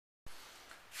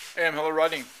Hey, I'm Hello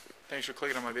Riding. Thanks for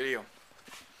clicking on my video.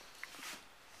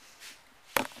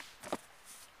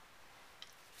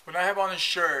 When I have on this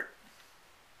shirt,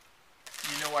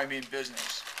 you know I mean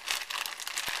business.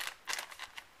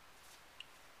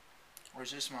 Or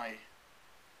is this my,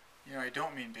 I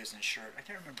don't mean business shirt? I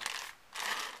can't remember.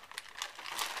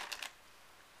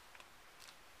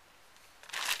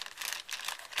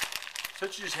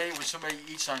 Don't you just hate when somebody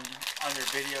eats on their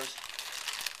videos?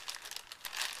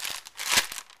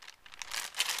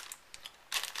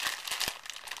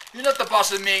 You're not the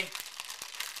boss of me.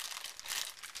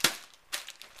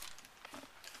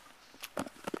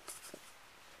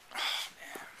 Oh,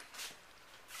 man.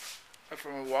 That's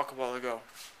from a walk a while ago.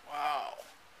 Wow.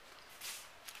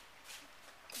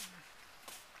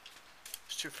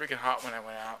 It's too freaking hot when I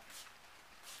went out.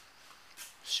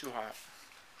 It's too hot.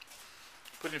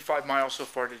 Put in 5 miles so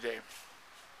far today.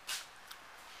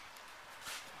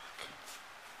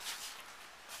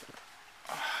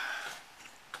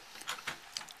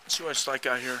 Let's see what it's like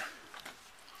out here.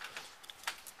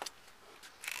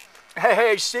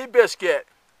 Hey, SEABISCUIT.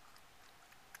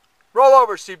 Roll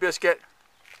over, SEABISCUIT.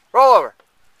 Roll over.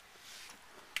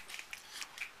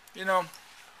 You know,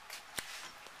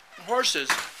 horses,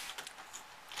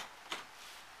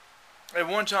 at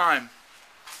one time,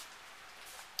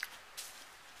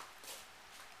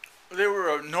 they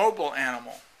were a noble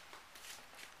animal.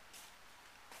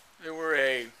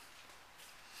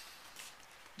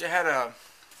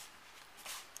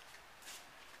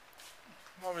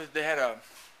 They had a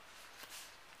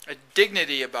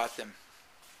dignity about them.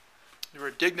 They were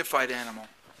a dignified animal.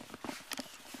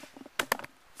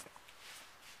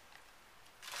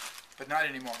 But not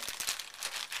anymore.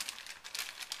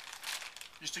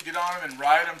 Used to get on them and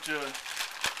ride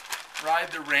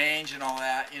the range and all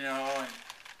that, and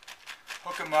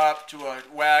hook them up to a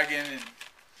wagon and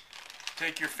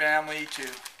take your family to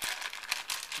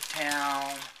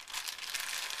town.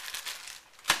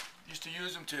 Used to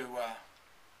use them to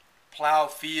plow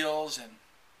fields and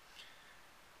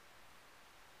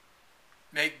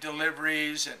make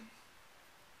deliveries and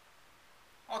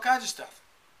all kinds of stuff.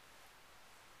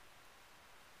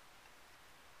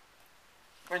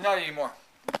 But not anymore.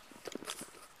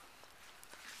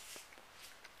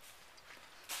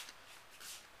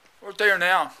 We're there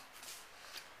now.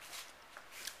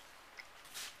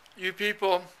 You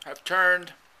people have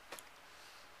turned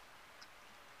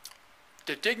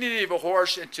the dignity of a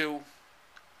horse into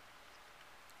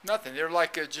nothing. They're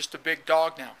like just a big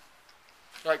dog now.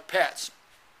 They're like pets.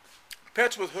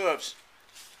 Pets with hooves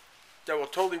that will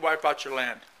totally wipe out your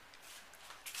land.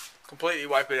 Completely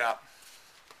wipe it out.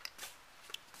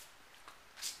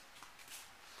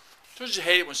 Don't you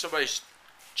hate it when somebody's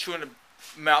chewing a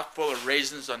mouthful of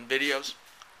raisins on videos?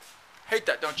 Hate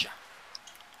that, don't you?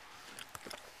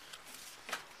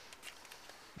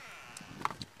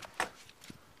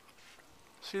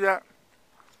 See that?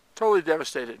 Totally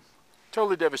devastated.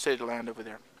 Totally devastated land over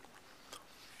there.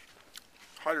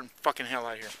 Harder than fucking hell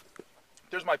out here.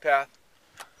 There's my path.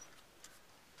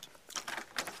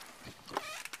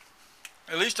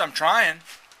 At least I'm trying.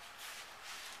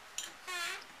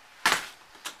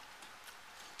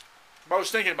 But I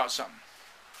was thinking about something.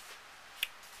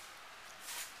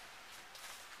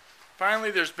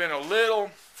 Finally, there's been a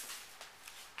little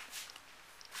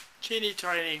teeny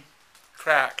tiny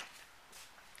crack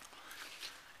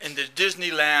in the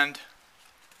Disneyland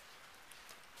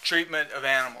treatment of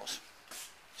animals.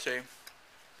 See?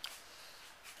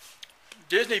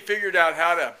 Disney figured out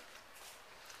how to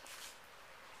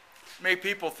make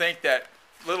people think that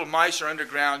little mice are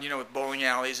underground, with bowling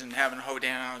alleys and having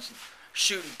hoedowns and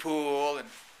shooting pool, and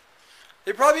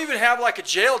they probably even have like a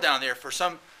jail down there for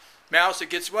some mouse that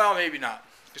gets, well, maybe not.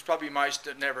 There's probably mice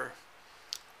that never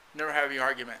have any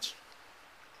arguments.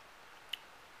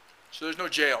 So there's no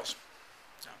jails.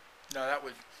 No, that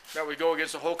would go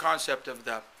against the whole concept of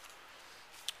the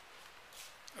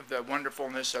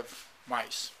wonderfulness of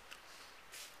mice.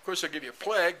 Of course, they'll give you a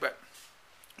plague, but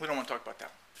we don't want to talk about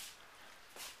that.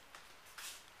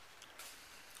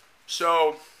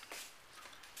 So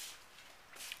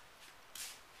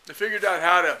they figured out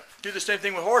how to do the same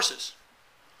thing with horses.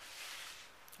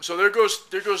 So there goes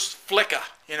Flicka,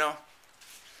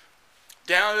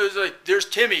 Down there's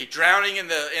Timmy drowning in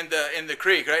the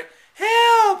creek, right?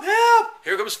 Help! Help!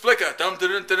 Here comes Flicka. Dum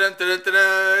dum dum dum dum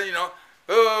dum.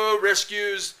 Oh,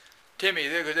 rescues Timmy.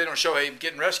 They don't show him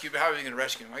getting rescued, but how are they going to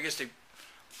rescue him? I guess they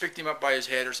picked him up by his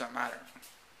head or something. I don't know.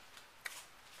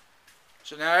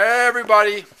 So now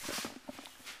everybody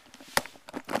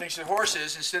thinks that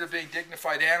horses, instead of being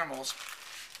dignified animals,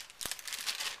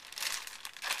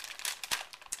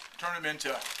 turn them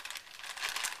into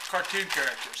cartoon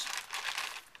characters.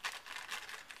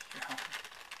 You know.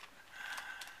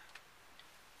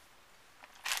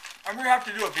 I'm going to have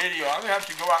to do a video. I'm going to have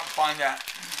to go out and find that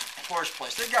horse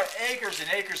place. They've got acres and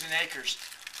acres and acres.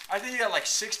 I think they got like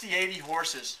 60, 80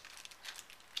 horses.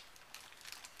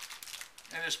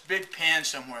 In this big pen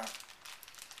somewhere.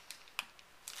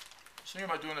 Thinking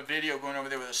about doing a video going over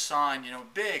there with a sign, you know,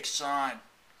 big sign.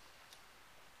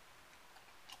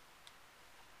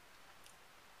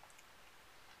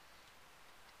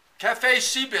 Cafe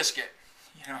Seabiscuit,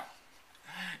 you know.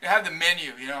 You have the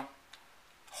menu, you know.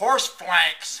 Horse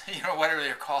flanks, you know, whatever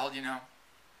they're called, you know.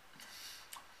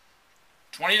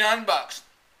 29 bucks.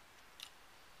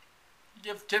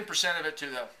 Give 10% of it to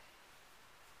the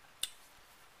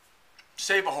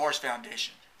Save a Horse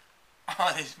Foundation.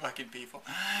 Oh, these fucking people.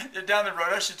 They're down the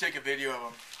road. I should take a video of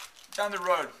them. Down the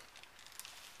road.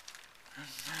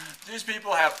 These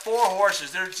people have 4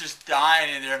 horses. They're just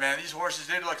dying in there, man. These horses,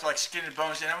 they look like skin and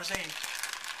bones. And I was thinking,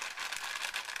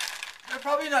 they're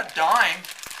probably not dying.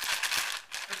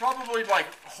 They're probably like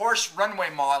horse runway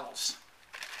models.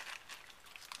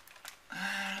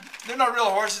 They're not real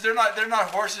horses. They're not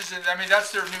horses. And I mean,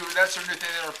 that's their new thing.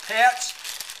 They're pets.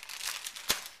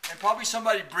 And probably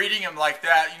somebody breeding them like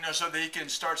that, you know, so they can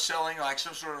start selling like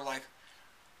some sort of like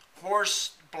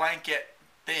horse blanket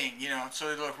thing, you know,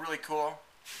 so they look really cool.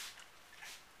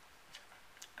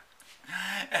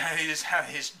 And they just have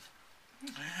these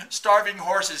starving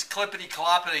horses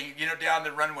clippity-cloppity, you know, down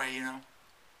the runway, you know.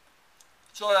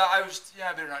 So I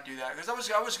better not do that, because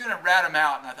I was going to rat them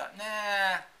out, and I thought,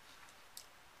 nah,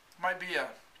 might be a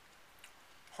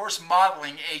horse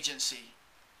modeling agency.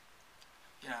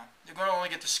 You know, they're going to only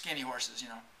get the skinny horses, you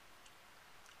know.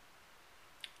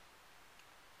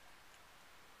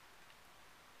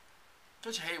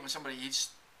 Don't you hate when somebody eats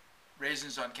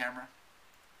raisins on camera?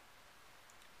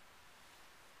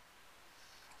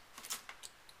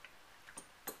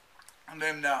 And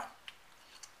then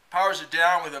powers it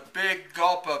down with a big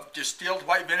gulp of distilled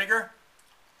white vinegar.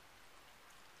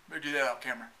 Better do that off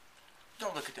camera.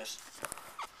 Don't look at this.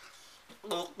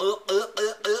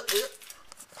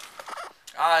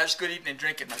 Ah, that's good eating and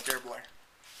drinking right there, boy.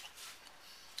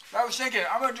 I was thinking,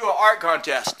 I'm going to do an art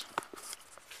contest.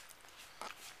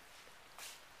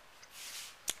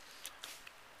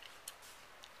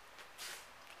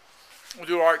 We'll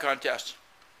do an art contest.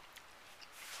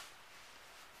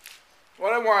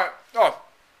 What I want,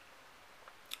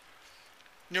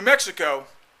 New Mexico,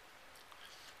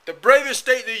 the bravest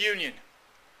state in the Union.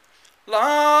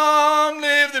 Long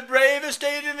live the bravest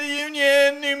state in the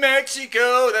Union, New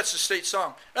Mexico. That's the state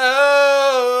song. Oh,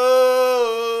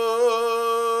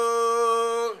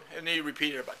 and then you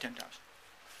repeat it about 10 times.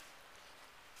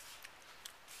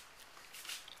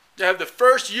 They have the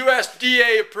first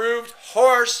USDA approved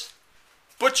horse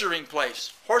butchering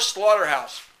place, horse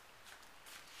slaughterhouse.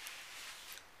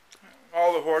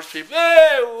 All the horse people,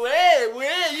 hey,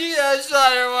 you gotta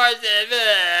slaughter horses.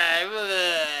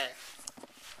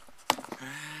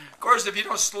 Of course, if you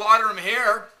don't slaughter them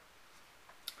here,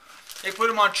 they put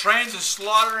them on trains and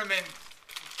slaughter them in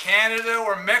Canada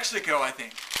or Mexico, I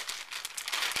think.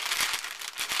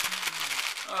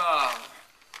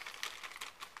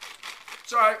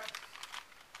 It's all right.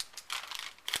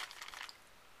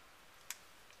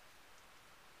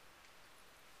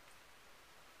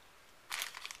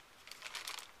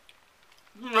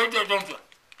 You like that, don't you?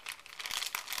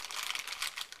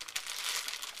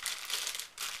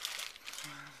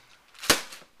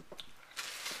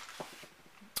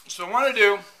 So I want to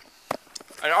do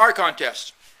an art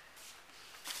contest.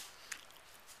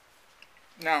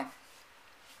 Now,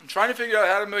 I'm trying to figure out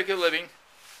how to make a living,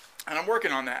 and I'm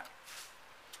working on that.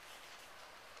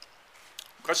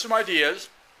 Got some ideas,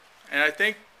 and I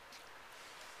think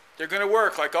they're going to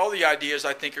work, like all the ideas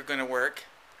I think are going to work,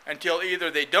 until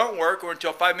either they don't work or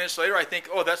until 5 minutes later I think,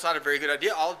 oh, that's not a very good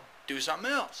idea, I'll do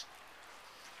something else.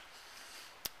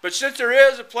 But since there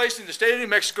is a place in the state of New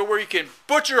Mexico where you can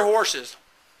butcher horses,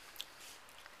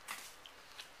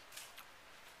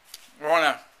 we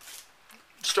want to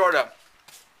start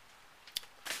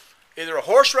either a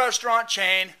horse restaurant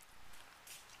chain.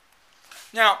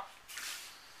 Now,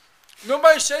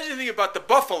 nobody says anything about the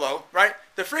buffalo, right?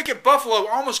 The freaking buffalo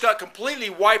almost got completely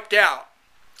wiped out.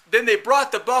 Then they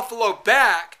brought the buffalo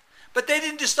back, but they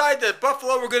didn't decide that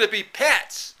buffalo were going to be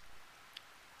pets.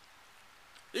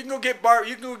 You can go get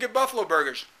buffalo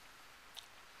burgers.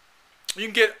 You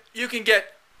can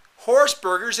get horse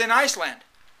burgers in Iceland.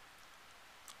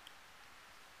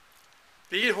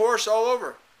 They eat horse all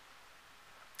over.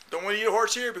 Don't want to eat a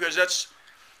horse here because that's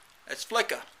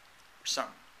flicka or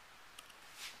something.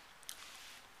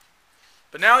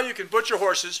 But now you can butcher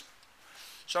horses.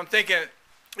 So I'm thinking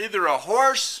either a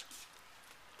horse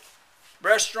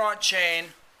restaurant chain,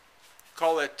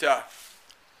 call it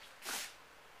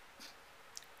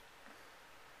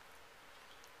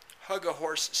Hug a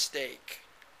Horse Steak.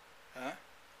 Huh?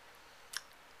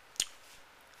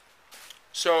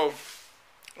 So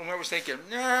I was thinking,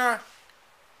 nah, it'd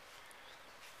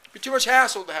be too much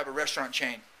hassle to have a restaurant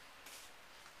chain.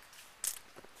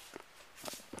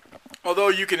 Although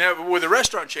you can have, with a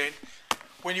restaurant chain,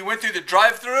 when you went through the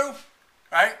drive-through,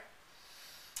 right,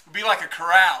 it'd be like a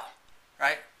corral,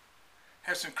 right?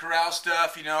 Have some corral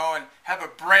stuff, you know, and have a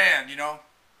brand, you know,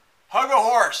 Hug a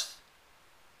Horse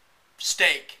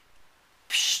Steak,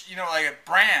 you know, like a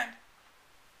brand.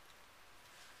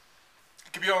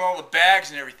 It could be on all the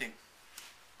bags and everything.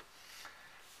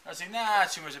 I was thinking, nah,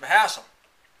 it's too much of a hassle.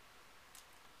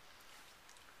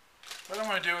 What I'm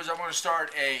going to do is I'm going to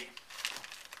start a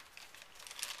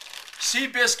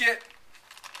SEABISCUIT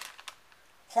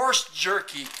horse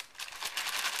jerky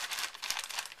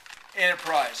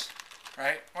enterprise,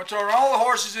 right? I'm going to turn all the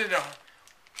horses into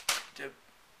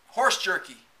horse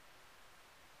jerky,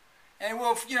 and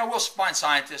we'll find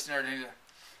scientists and everything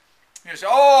to say,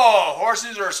 oh,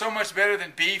 horses are so much better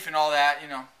than beef and all that, you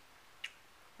know,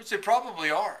 which they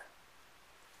probably are.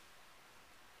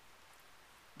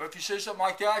 But if you say something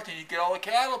like that, then you get all the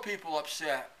cattle people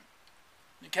upset.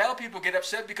 The cattle people get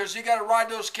upset because you got to ride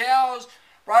those cows,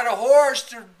 ride a horse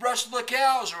to wrestle the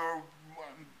cows or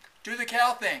do the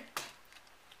cow thing.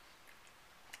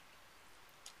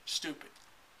 Stupid.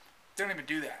 They don't even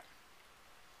do that.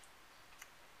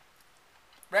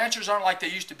 Ranchers aren't like they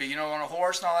used to be, you know, on a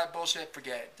horse and all that bullshit.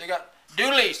 Forget it. They got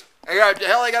dualies. They got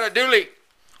a dually.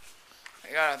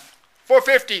 They got a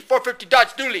 450 Dodge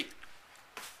dually,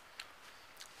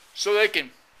 so they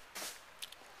can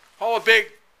haul a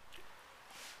big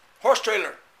horse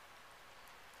trailer.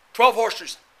 12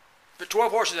 horses. Put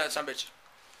 12 horses on some bitch.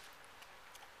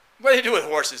 What do they do with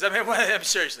horses? I mean,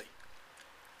 seriously.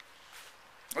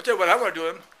 I'll tell you what I want to do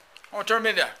with them. I want to turn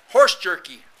them into horse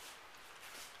jerky.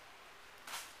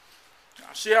 Now,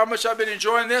 see how much I've been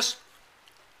enjoying this?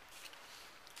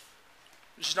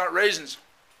 This is not raisins.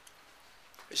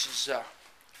 This is,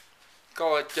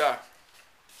 call it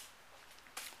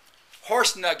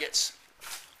horse nuggets.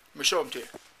 Let me show them to you.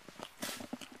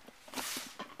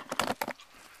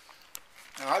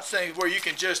 Now, that's things where you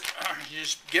can just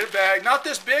get a bag. Not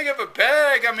this big of a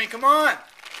bag. I mean, come on.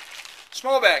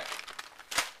 Small bag.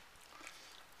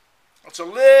 It's a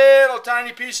little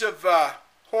tiny piece of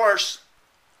horse.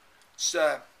 It's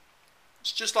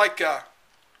just like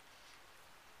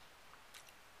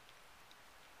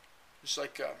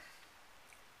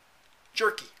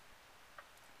jerky,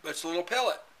 but it's a little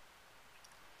pellet.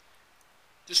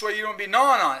 This way you don't be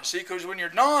gnawing on it. See, because when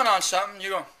you're gnawing on something, you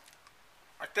go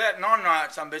like that, gnawing on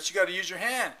it, some bitch. You got to use your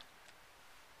hand.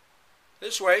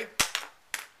 This way,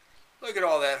 look at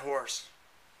all that horse.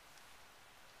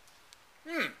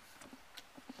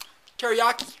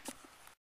 Teriyaki.